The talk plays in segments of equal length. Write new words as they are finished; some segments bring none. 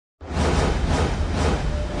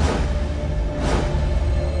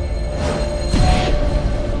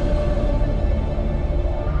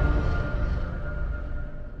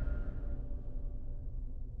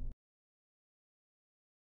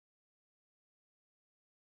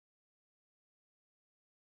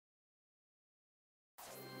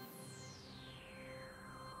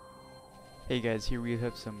Hey guys, here we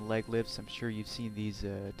have some leg lifts. I'm sure you've seen these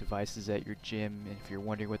devices at your gym, and if you're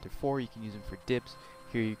wondering what they're for, you can use them for dips.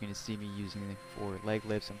 Here you're going to see me using them for leg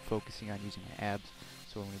lifts. I'm focusing on using my abs.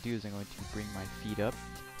 So what I'm going to do is I'm going to bring my feet up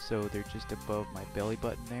so they're just above my belly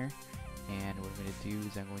button there. And what I'm going to do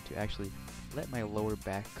is I'm going to actually let my lower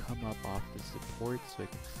back come up off the support so I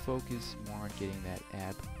can focus more on getting that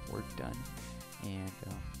ab work done. And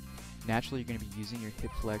naturally, you're going to be using your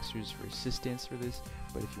hip flexors for assistance for this,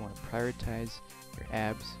 but if you want to prioritize your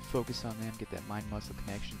abs, focus on them, get that mind-muscle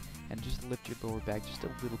connection, and just lift your lower back just a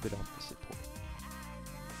little bit off the support.